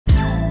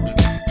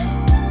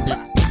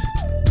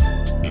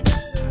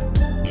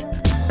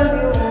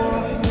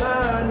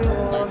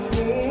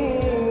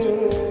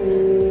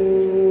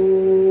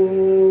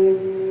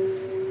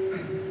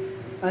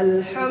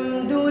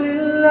الحمد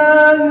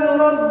لله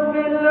رب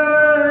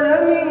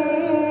العالمين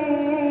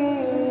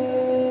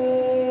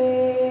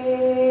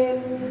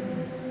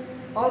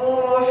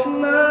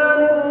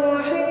الرحمن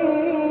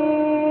الرحيم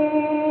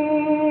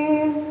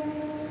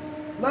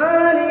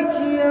مالك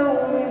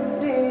يوم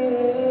الدين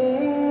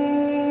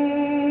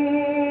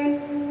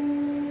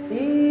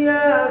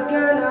إياك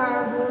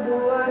نعبد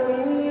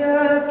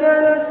وإياك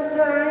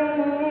نستعين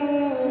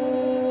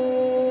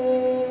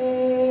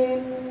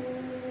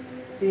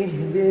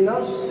اهدنا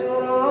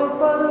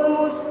الصراط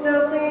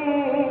المستقيم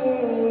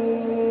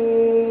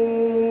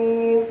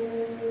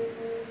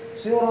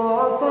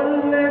صراط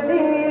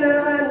الذين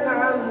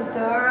أنعمت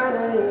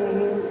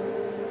عليهم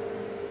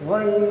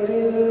غير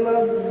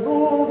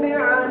المغضوب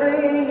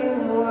عليهم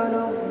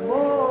ولا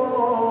الضالين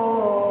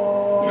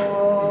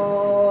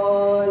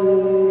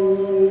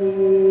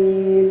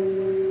آمين.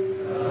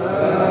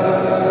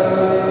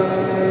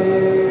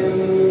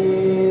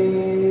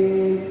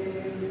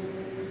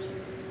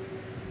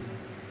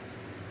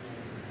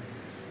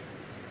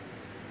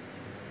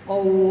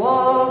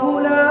 الله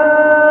لا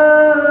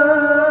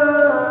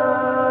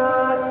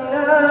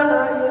إله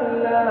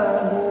إلا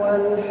هو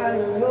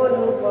الحي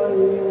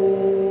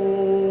القيوم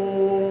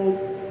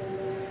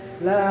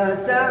لا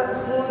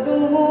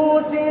تأخذه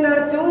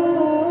سنة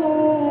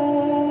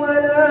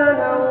ولا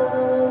نوم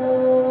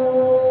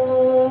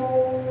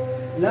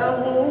له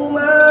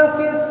ما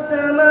في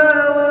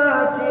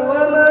السماوات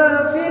وما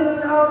في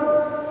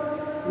الأرض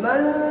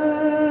من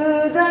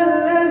ذا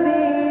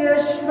الذي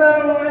يشفع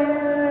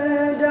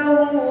عنده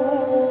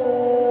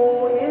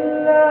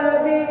إلا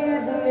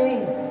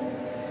بإذنه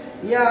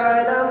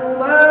يعلم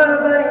ما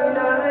بين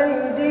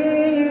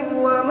أيديهم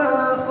وما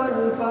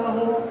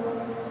خلفهم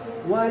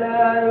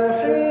ولا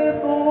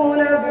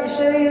يحيطون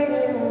بشيء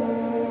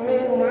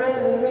من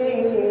علمه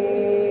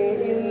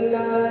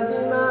إلا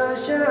بما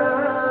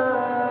شاء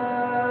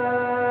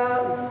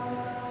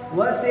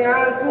وسع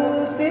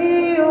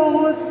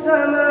كرسيه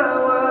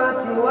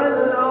السماوات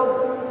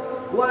والأرض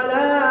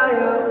ولا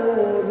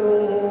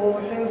يؤوده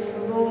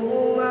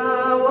حفظهما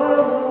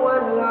وهو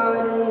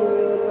العلي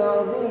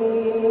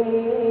العظيم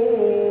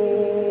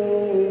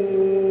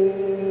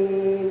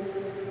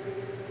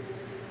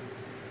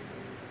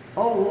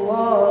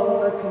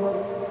الله أكبر.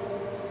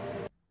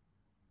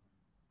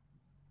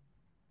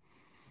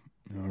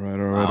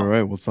 All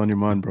right. What's on your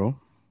mind, bro?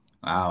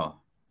 Wow.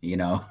 You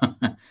know,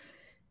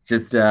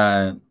 just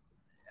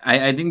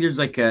I think there's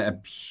like a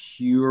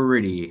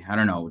purity, I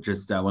don't know,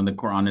 just when the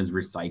Quran is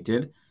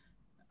recited,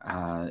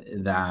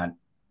 that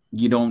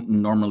you don't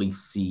normally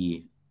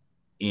see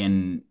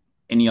in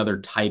any other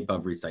type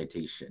of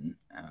recitation.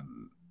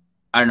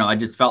 I don't know, I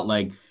just felt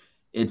like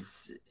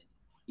it's,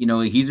 you know,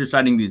 he's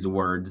reciting these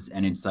words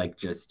and it's like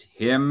just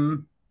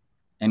him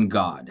and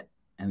God,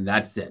 and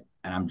that's it.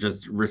 And I'm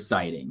just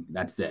reciting.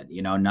 That's it.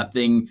 You know,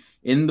 nothing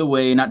in the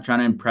way, not trying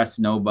to impress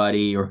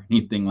nobody or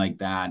anything like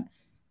that.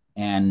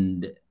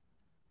 And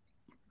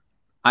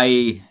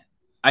I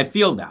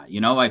feel that,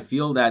 you know, I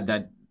feel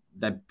that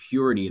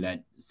purity,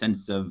 that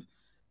sense of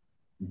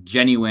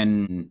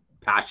genuine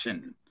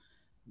passion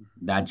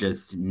that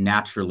just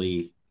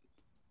naturally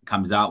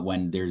comes out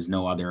when there's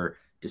no other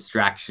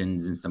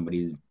distractions in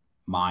somebody's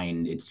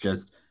mind. It's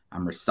just,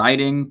 I'm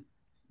reciting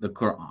the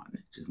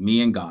Quran, just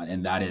me and God,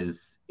 and that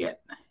is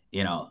it.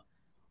 You know,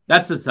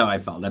 that's just how I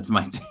felt. That's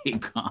my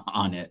take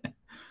on it.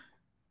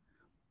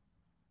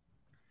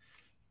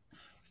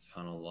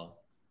 SubhanAllah.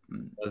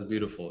 That's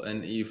beautiful.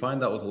 And you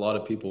find that with a lot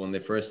of people when they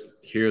first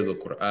hear the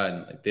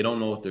Quran, like they don't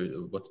know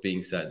what's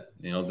being said.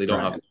 You know, they don't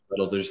have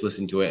subtitles, they're just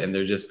listening to it and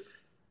they just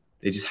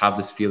have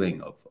this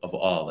feeling of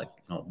awe, like,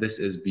 you know, this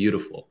is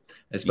beautiful.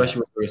 Especially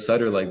with a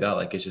reciter like that,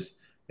 like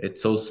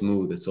it's so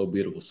smooth, it's so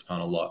beautiful,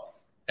 SubhanAllah.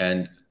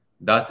 And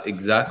that's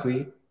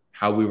exactly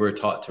how we were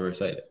taught to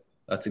recite it.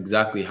 That's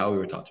exactly how we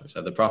were taught to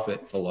recite. The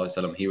Prophet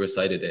ﷺ, he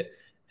recited it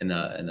in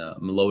a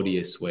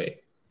melodious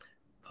way.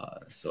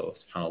 So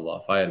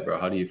SubhanAllah. Fayed, bro,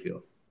 how do you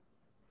feel?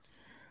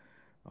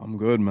 I'm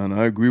good, man.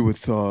 I agree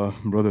with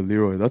Brother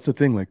Leroy. That's the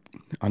thing. Like,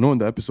 I know in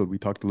the episode we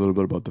talked a little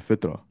bit about the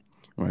fitrah,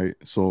 right?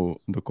 So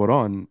the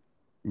Quran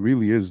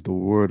really is the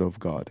word of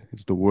God.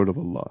 It's the word of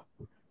Allah,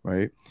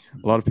 right?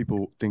 A lot of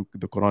people think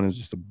the Quran is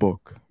just a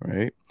book,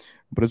 right?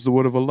 But it's the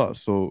word of Allah.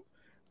 So,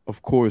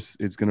 of course,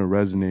 it's going to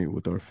resonate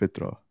with our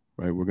fitrah,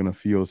 right? We're going to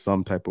feel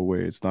some type of way.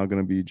 It's not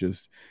going to be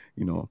just,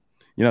 you know,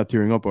 you're not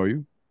tearing up, are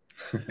you?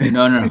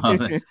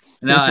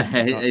 No.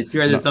 I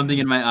swear there's something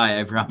in my eye.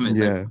 I promise.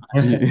 Yeah.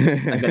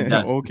 Like a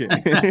dust. Okay.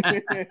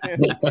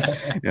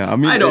 Yeah. I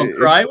mean, I don't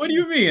cry. What do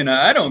you mean?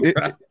 I don't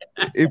cry.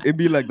 It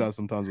be like that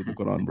sometimes with the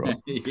Quran, bro.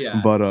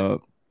 Yeah.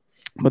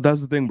 But that's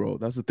the thing, bro.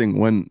 That's the thing.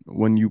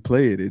 When you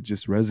play it, it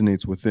just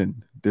resonates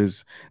within.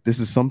 This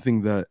is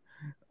something that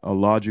a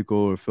logical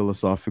or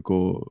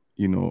philosophical,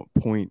 you know,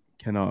 point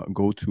cannot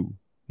go to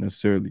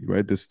necessarily,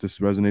 right? This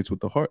resonates with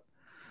the heart.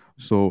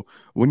 So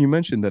when you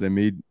mentioned that it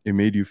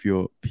made you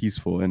feel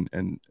peaceful,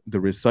 and the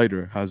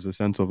reciter has a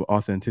sense of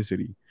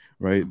authenticity,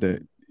 right?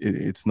 That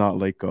it's not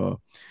like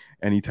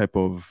any type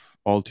of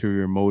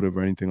ulterior motive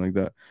or anything like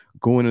that.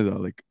 Go into that.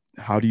 Like,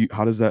 how do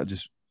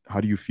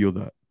you feel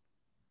that?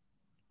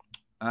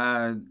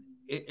 Uh,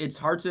 it's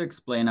hard to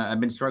explain. I've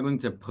been struggling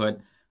to put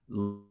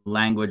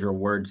language or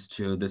words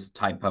to this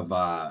type of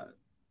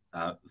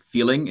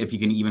feeling, if you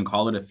can even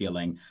call it a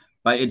feeling.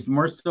 But it's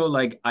more so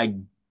like I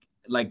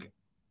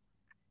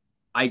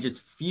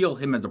just feel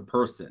him as a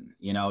person,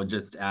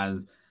 just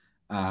as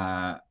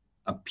a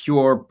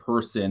pure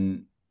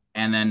person.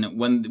 And then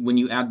when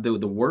you add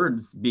the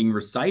words being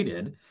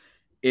recited,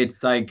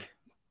 it's like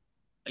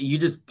you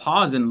just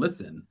pause and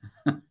listen.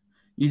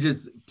 You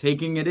just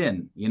taking it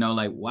in,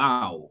 like,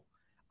 wow.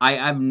 I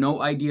have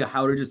no idea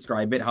how to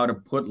describe it, how to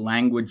put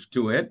language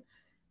to it.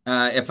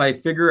 If I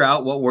figure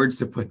out what words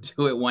to put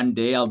to it one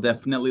day, I'll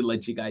definitely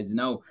let you guys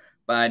know.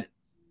 But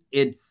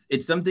it's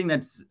something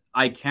that's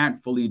I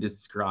can't fully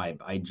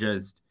describe. I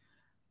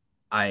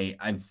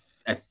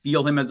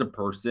feel him as a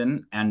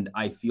person, and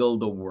I feel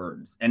the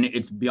words, and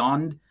it's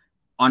beyond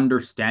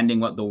understanding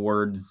what the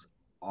words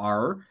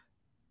are.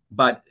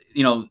 But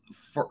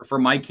for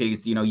my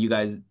case, you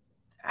guys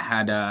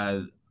had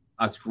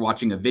us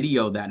watching a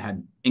video that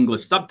had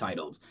English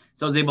subtitles,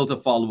 so I was able to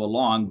follow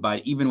along.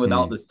 But even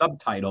without Hmm. the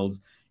subtitles,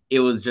 it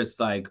was just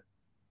like,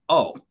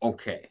 oh,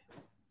 okay,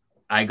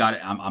 I got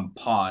it. I'm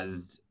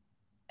paused,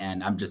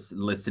 and I'm just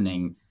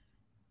listening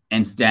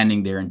and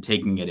standing there and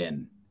taking it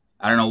in.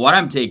 I don't know what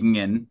I'm taking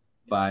in,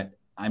 but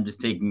I'm just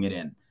taking it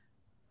in.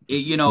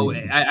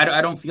 Yeah.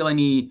 I don't feel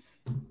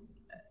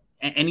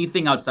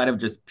anything outside of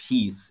just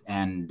peace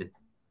and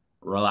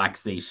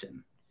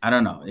relaxation. I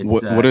don't know.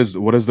 It's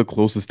What is the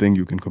closest thing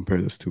you can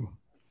compare this to?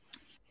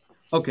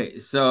 okay.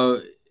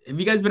 So have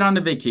you guys been on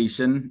a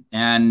vacation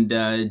and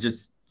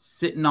just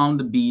sitting on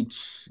the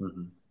beach,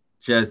 Mhm.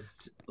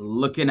 just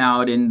looking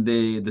out in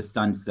the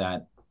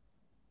sunset,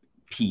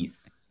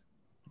 peace?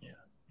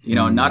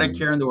 Not a Hmm.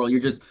 care in the world. You're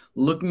just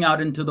looking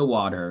out into the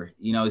water,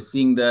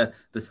 seeing the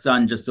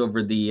sun just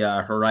over the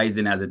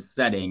horizon as it's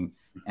setting,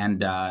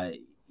 and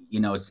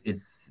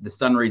it's the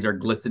sun rays are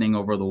glistening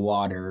over the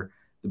water,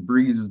 the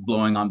breeze is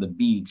blowing on the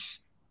beach,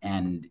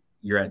 and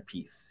you're at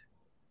peace.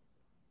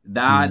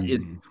 That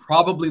is Hmm.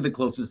 probably the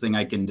closest thing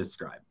I can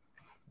describe.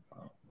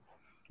 Wow.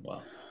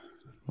 Wow.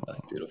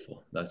 That's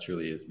beautiful. That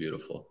truly is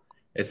beautiful.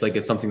 It's like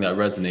it's something that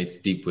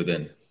resonates deep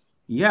within.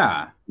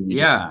 Yeah, You just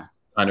yeah,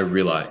 kind of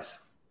realize.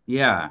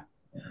 yeah,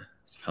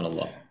 It's kind of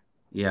love.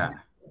 yeah,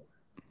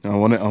 I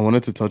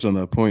wanted to touch on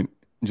that point.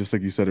 Just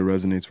like you said, it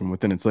resonates from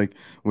within. It's like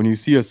when you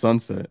see a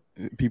sunset,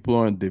 people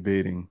aren't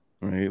debating,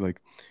 right? Like,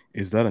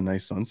 is that a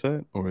nice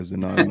sunset or is it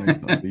not a nice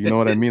sunset? You know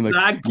what I mean? Like,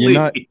 you're exactly.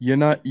 not you're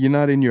not you're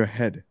not in your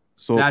head.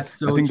 So That's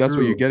I so think that's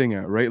what you're true. getting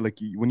at, right? Like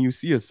when you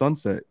see a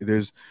sunset,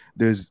 there's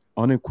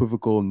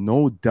unequivocal,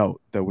 no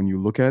doubt that when you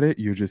look at it,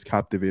 you're just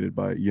captivated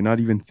by it. You're not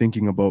even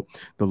thinking about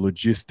the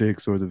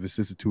logistics or the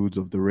vicissitudes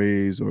of the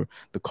rays or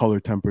the color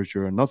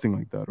temperature or nothing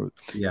like that. Or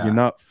you're Yeah.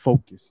 not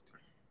focused.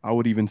 I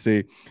would even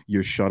say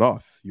you're shut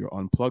off. You're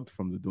unplugged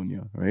from the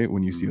dunya, right?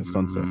 When you see a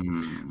sunset.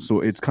 Mm.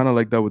 So it's kind of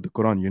like that with the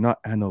Quran. You're not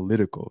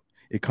analytical.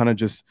 It kind of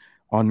just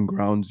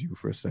ungrounds you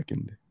for a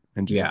second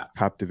and just Yeah.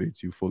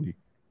 captivates you fully.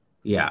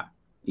 Yeah,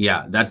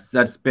 yeah,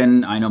 that's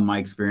been I know my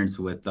experience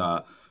with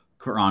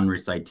Quran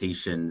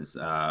recitations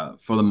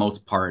for the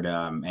most part,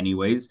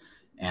 anyways.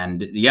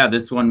 And yeah,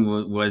 this one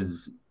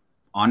was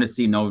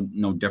honestly no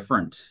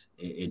different.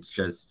 It's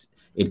just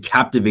it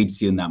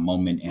captivates you in that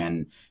moment,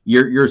 and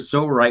you're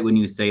so right when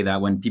you say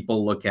that when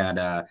people look at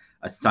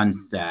a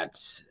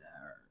sunset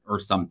or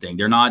something,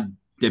 they're not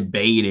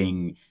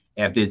debating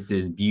if this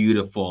is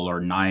beautiful or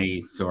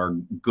nice or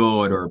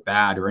good or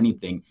bad or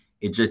anything.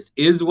 It just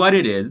is what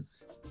it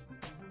is,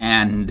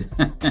 and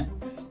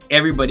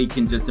everybody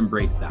can just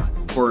embrace that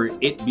for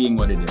it being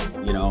what it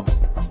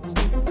is.